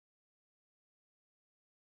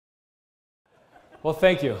Well,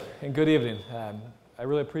 thank you, and good evening. I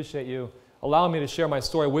really appreciate you allowing me to share my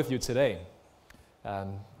story with you today. I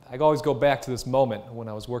always go back to this moment when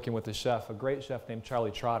I was working with a chef, a great chef named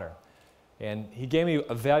Charlie Trotter. And he gave me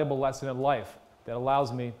a valuable lesson in life that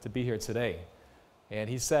allows me to be here today. And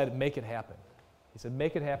he said, make it happen. He said,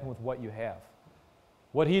 make it happen with what you have.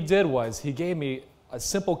 What he did was he gave me a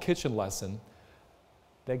simple kitchen lesson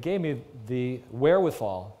that gave me the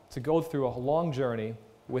wherewithal to go through a long journey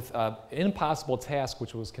with an impossible task,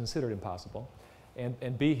 which was considered impossible,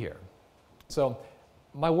 and be here. So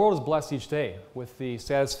my world is blessed each day with the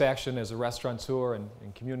satisfaction as a restaurateur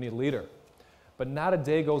and community leader. But not a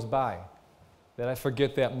day goes by that I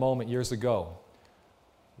forget that moment years ago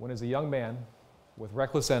when, as a young man with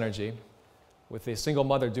reckless energy, with a single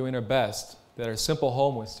mother doing her best, that her simple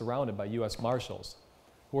home was surrounded by U.S. Marshals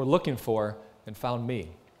who were looking for and found me.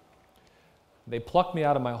 They plucked me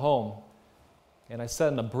out of my home, and I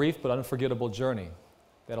set on a brief but unforgettable journey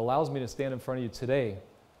that allows me to stand in front of you today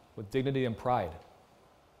with dignity and pride.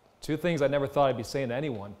 Two things I never thought I'd be saying to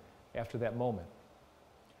anyone after that moment.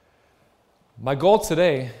 My goal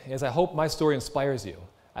today is I hope my story inspires you.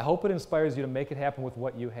 I hope it inspires you to make it happen with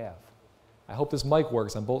what you have. I hope this mic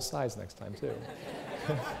works on both sides next time, too.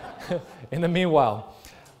 In the meanwhile,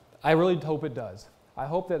 I really hope it does. I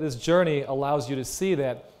hope that this journey allows you to see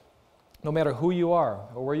that no matter who you are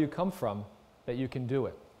or where you come from, that you can do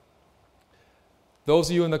it.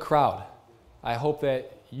 Those of you in the crowd, I hope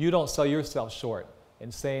that you don't sell yourself short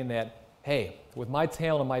in saying that, hey, with my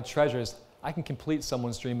talent and my treasures, I can complete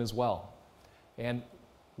someone's dream as well. And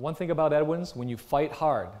one thing about Edwins, when you fight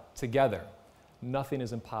hard together, nothing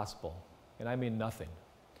is impossible. And I mean nothing.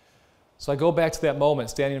 So I go back to that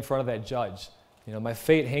moment, standing in front of that judge, my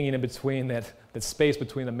fate hanging in between that space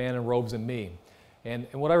between the man in robes and me. And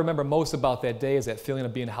what I remember most about that day is that feeling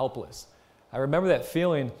of being helpless. I remember that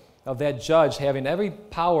feeling of that judge having every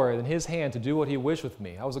power in his hand to do what he wished with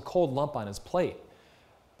me. I was a cold lump on his plate.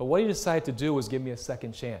 But what he decided to do was give me a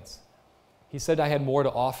second chance. He said I had more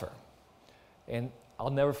to offer. And I'll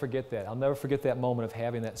never forget that. I'll never forget that moment of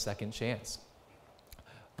having that second chance.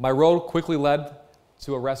 My road quickly led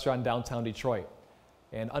to a restaurant in downtown Detroit,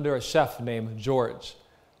 and under a chef named George.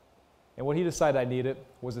 And what he decided I needed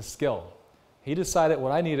was a skill. He decided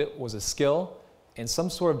what I needed was a skill and some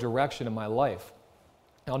sort of direction in my life.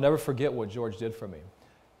 And I'll never forget what George did for me.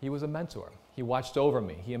 He was a mentor. He watched over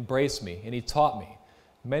me. He embraced me, and he taught me.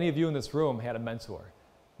 Many of you in this room had a mentor.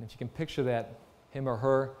 And if you can picture that, him or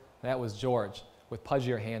her, that was George, with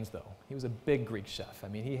pudgier hands, though. He was a big Greek chef. I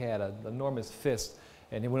mean, he had an enormous fist.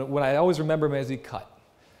 And when I always remember him as he cut.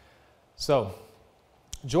 So,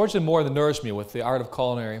 George did more than nourish me with the art of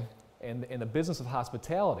culinary and the business of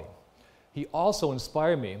hospitality. He also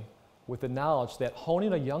inspired me with the knowledge that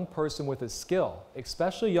honing a young person with a skill,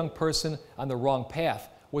 especially a young person on the wrong path,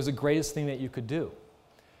 was the greatest thing that you could do.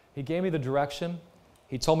 He gave me the direction.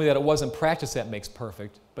 He told me that it wasn't practice that makes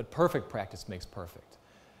perfect, but perfect practice makes perfect.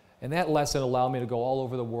 And that lesson allowed me to go all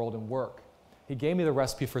over the world and work. He gave me the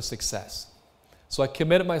recipe for success. So I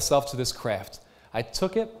committed myself to this craft. I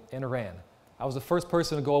took it and ran. I was the first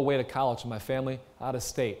person to go away to college in my family out of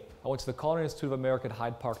state. I went to the Culinary Institute of America in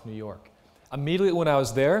Hyde Park, New York. Immediately when I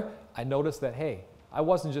was there, I noticed that, hey, I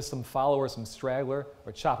wasn't just some follower, some straggler,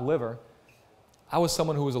 or chopped liver. I was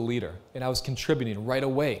someone who was a leader, and I was contributing right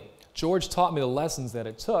away. George taught me the lessons that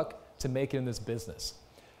it took to make it in this business.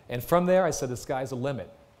 And from there, I said, the sky's the limit.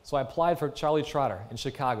 So I applied for Charlie Trotter in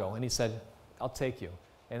Chicago, and he said, I'll take you.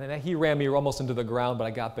 And then he ran me almost into the ground, but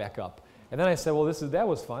I got back up. And then I said, well, that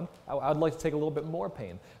was fun. I'd like to take a little bit more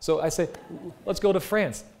pain. So I said, let's go to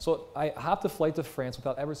France. So I hopped a flight to France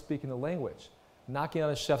without ever speaking the language, knocking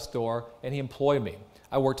on a chef's door, and he employed me.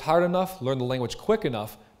 I worked hard enough, learned the language quick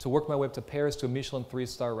enough to work my way up to Paris to a Michelin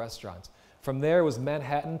 3-star restaurant. From there, it was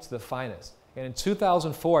Manhattan to the finest. And in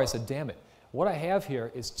 2004, I said, damn it, what I have here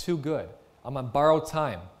is too good. I'm on borrowed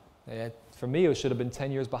time. For me, it should have been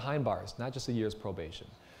 10 years behind bars, not just a year's probation.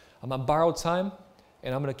 I'm on borrowed time,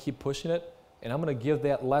 and I'm going to keep pushing it, and I'm going to give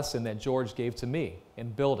that lesson that George gave to me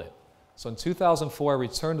and build it. So in 2004, I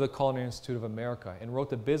returned to the Culinary Institute of America and wrote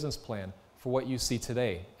the business plan for what you see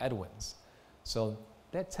today, Edwins. So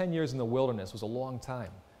that 10 years in the wilderness was a long time.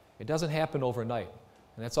 It doesn't happen overnight.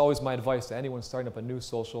 And that's always my advice to anyone starting up a new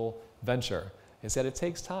social venture, is that it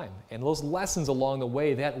takes time. And those lessons along the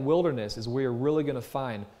way, that wilderness is where you're really going to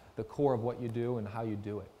find the core of what you do and how you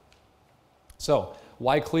do it. So,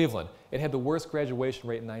 why Cleveland? It had the worst graduation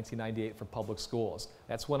rate in 1998 for public schools.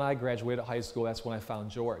 That's when I graduated high school. That's when I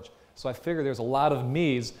found George. So I figured there's a lot of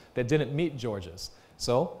me's that didn't meet George's.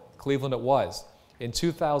 So Cleveland it was. In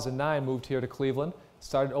 2009, moved here to Cleveland,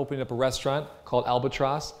 started opening up a restaurant called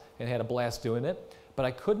Albatross, and had a blast doing it. But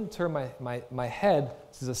I couldn't turn my head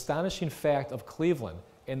to this astonishing fact of Cleveland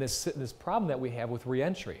and this problem that we have with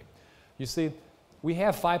reentry. You see, we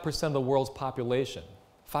have 5% of the world's population,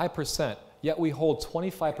 5%, yet we hold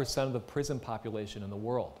 25% of the prison population in the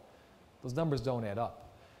world. Those numbers don't add up.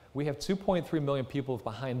 We have 2.3 million people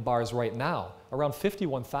behind bars right now, around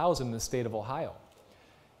 51,000 in the state of Ohio.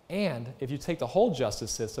 And if you take the whole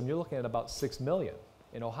justice system, you're looking at about 6 million.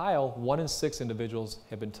 In Ohio, 1 in 6 individuals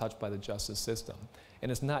have been touched by the justice system.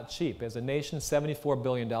 And it's not cheap. As a nation, $74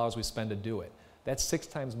 billion we spend to do it. That's 6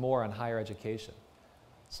 times more on higher education.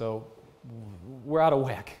 So we're out of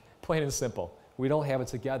whack, plain and simple. We don't have it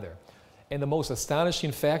together. And the most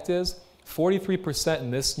astonishing fact is 43%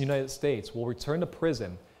 in this United States will return to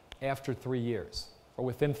prison after 3 years or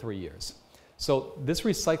within 3 years. So this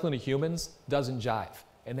recycling of humans doesn't jive.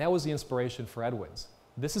 And that was the inspiration for EDWINS.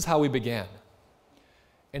 This is how we began.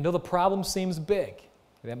 And though the problem seems big,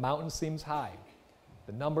 that mountain seems high,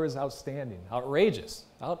 the number is outstanding, outrageous,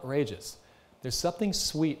 outrageous. There's something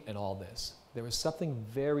sweet in all this. There was something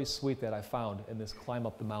very sweet that I found in this climb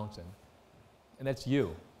up the mountain. And that's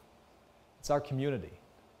you. It's our community.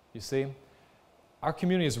 You see, our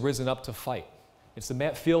community has risen up to fight. It's the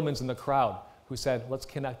Matt Fieldmans in the crowd who said, let's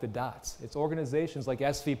connect the dots. It's organizations like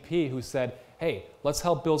SVP who said, hey, let's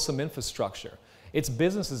help build some infrastructure. It's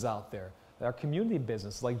businesses out there, our community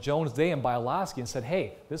business like Jones Day and Bialowski, and said,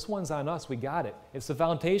 hey, this one's on us, we got it. It's the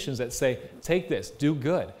foundations that say, take this, do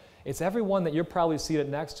good. It's everyone that you're probably seated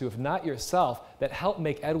next to, if not yourself, that helped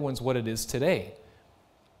make EDWINS what it is today.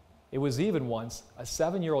 It was even once a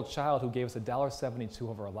 7-year-old child who gave us $1.72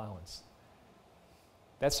 of our allowance.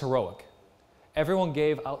 That's heroic. Everyone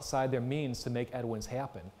gave outside their means to make EDWINS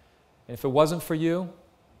happen. And if it wasn't for you,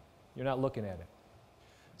 you're not looking at it.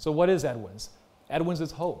 So what is EDWINS? EDWINS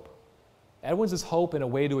is hope. EDWINS is hope and a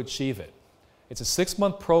way to achieve it. It's a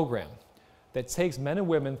 6-month program that takes men and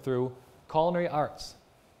women through culinary arts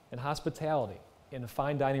and hospitality in a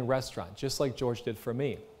fine dining restaurant, just like George did for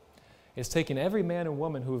me. It's taking every man and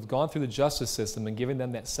woman who have gone through the justice system and giving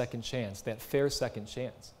them that second chance, that fair second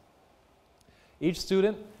chance. Each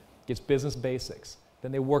student gets business basics.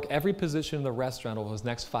 Then they work every position in the restaurant over those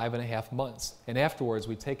next 5.5 months. And afterwards,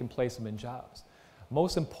 we take and place them in jobs.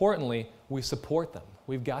 Most importantly, we support them.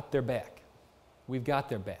 We've got their back. We've got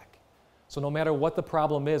their back. So no matter what the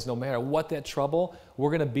problem is, no matter what that trouble, we're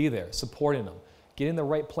going to be there supporting them, getting the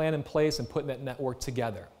right plan in place and putting that network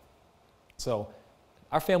together. So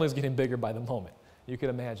our family is getting bigger by the moment. You can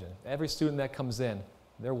imagine. Every student that comes in,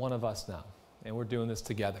 they're one of us now. And we're doing this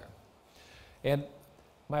together. And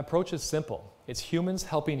my approach is simple. It's humans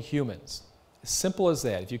helping humans. As simple as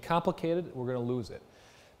that. If you complicate it, we're going to lose it.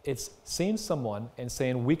 It's seeing someone and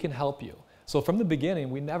saying, we can help you. So from the beginning,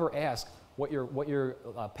 we never ask what your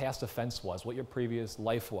past offense was, what your previous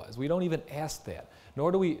life was. We don't even ask that.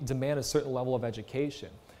 Nor do we demand a certain level of education.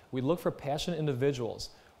 We look for passionate individuals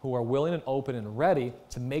who are willing and open and ready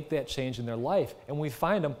to make that change in their life. And when we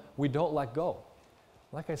find them, we don't let go.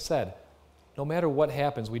 Like I said, no matter what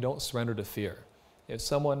happens, we don't surrender to fear. If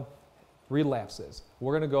someone relapses,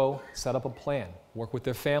 we're going to go set up a plan, work with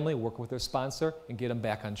their family, work with their sponsor, and get them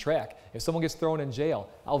back on track. If someone gets thrown in jail,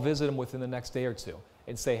 I'll visit them within the next day or two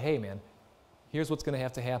and say, hey man, here's what's going to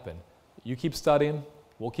have to happen. You keep studying,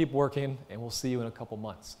 we'll keep working, and we'll see you in a couple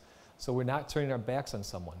months. So we're not turning our backs on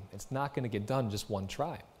someone. It's not going to get done just one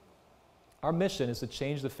try. Our mission is to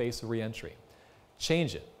change the face of reentry.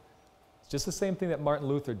 Change it. It's just the same thing that Martin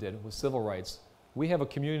Luther did with civil rights. We have a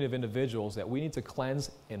community of individuals that we need to cleanse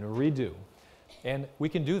and redo. And we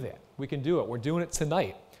can do that. We can do it. We're doing it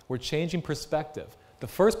tonight. We're changing perspective. The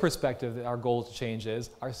first perspective that our goal to change is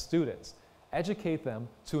our students. Educate them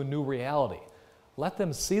to a new reality. Let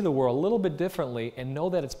them see the world a little bit differently and know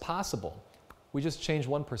that it's possible. We just change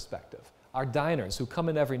one perspective. Our diners who come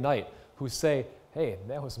in every night who say, hey,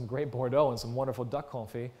 that was some great Bordeaux and some wonderful duck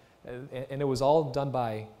confit, and it was all done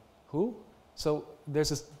by who? So there's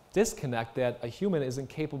this disconnect that a human isn't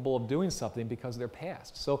capable of doing something because of their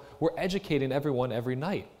past. So we're educating everyone every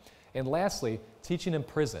night. And lastly, teaching in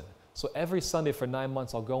prison. So every Sunday for 9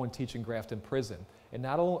 months, I'll go and teach in Grafton Prison. And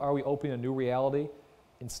not only are we opening a new reality,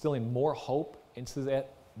 instilling more hope into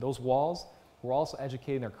those walls, we're also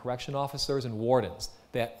educating our correction officers and wardens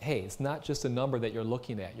that, hey, it's not just a number that you're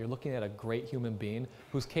looking at. You're looking at a great human being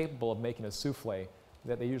who's capable of making a souffle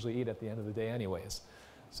that they usually eat at the end of the day anyways.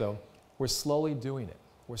 So we're slowly doing it.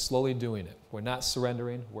 We're slowly doing it. We're not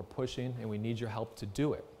surrendering, we're pushing, and we need your help to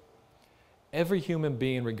do it. Every human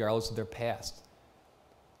being, regardless of their past,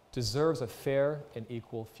 deserves a fair and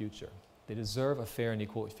equal future. They deserve a fair and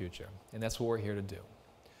equal future, and that's what we're here to do.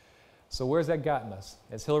 So where's that gotten us?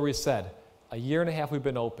 As Hillary said, A year and a half we've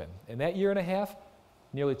been open. In that year and a half,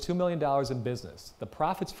 nearly $2 million in business. The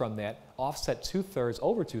profits from that offset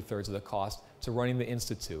over two-thirds of the cost to running the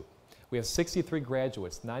Institute. We have 63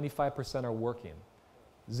 graduates, 95% are working.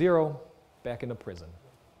 0 back into prison.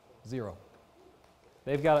 0.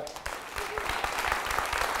 They've got it.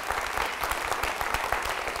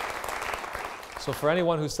 So for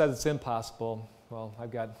anyone who says it's impossible, well,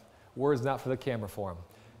 I've got words not for the camera for them.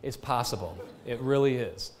 It's possible. It really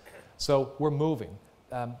is. So we're moving.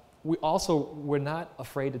 We're not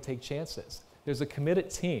afraid to take chances. There's a committed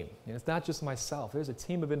team, and it's not just myself. There's a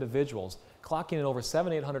team of individuals clocking in over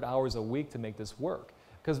 700-800 hours a week to make this work.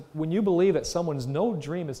 Because when you believe that someone's no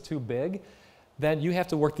dream is too big, then you have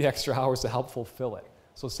to work the extra hours to help fulfill it.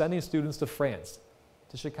 So sending students to France,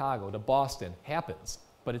 to Chicago, to Boston happens,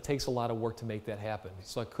 but it takes a lot of work to make that happen.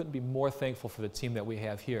 So I couldn't be more thankful for the team that we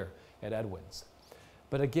have here at EDWINS.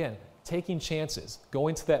 But again, taking chances,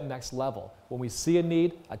 going to that next level. When we see a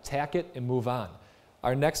need, attack it and move on.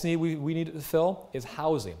 Our next need we need to fill is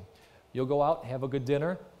housing. You'll go out, have a good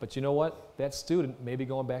dinner, but you know what? That student may be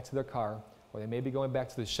going back to their car, or they may be going back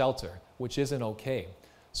to the shelter, which isn't okay.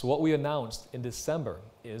 So what we announced in December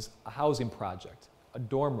is a housing project, a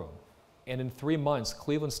dorm room. And in 3 months,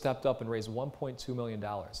 Cleveland stepped up and raised $1.2 million.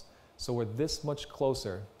 So we're this much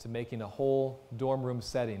closer to making a whole dorm room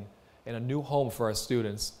setting and a new home for our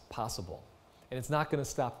students possible. And it's not going to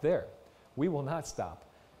stop there. We will not stop.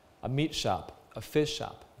 A meat shop, a fish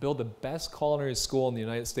shop, build the best culinary school in the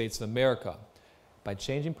United States of America by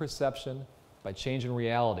changing perception, by changing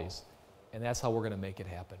realities, and that's how we're going to make it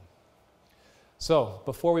happen. So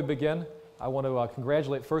before we begin, I want to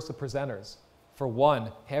congratulate first the presenters for,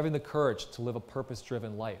 one, having the courage to live a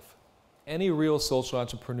purpose-driven life. Any real social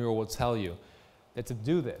entrepreneur will tell you that to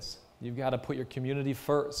do this, you've got to put your community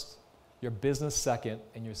first, your business second,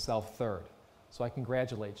 and yourself third. So I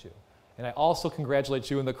congratulate you. And I also congratulate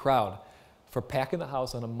you in the crowd for packing the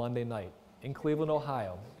house on a Monday night in Cleveland,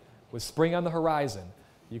 Ohio, with spring on the horizon.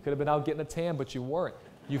 You could have been out getting a tan, but you weren't.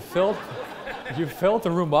 You filled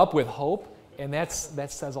the room up with hope, and that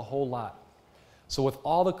says a whole lot. So with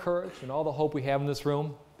all the courage and all the hope we have in this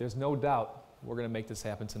room, there's no doubt we're going to make this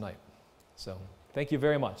happen tonight. So thank you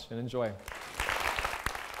very much, and enjoy.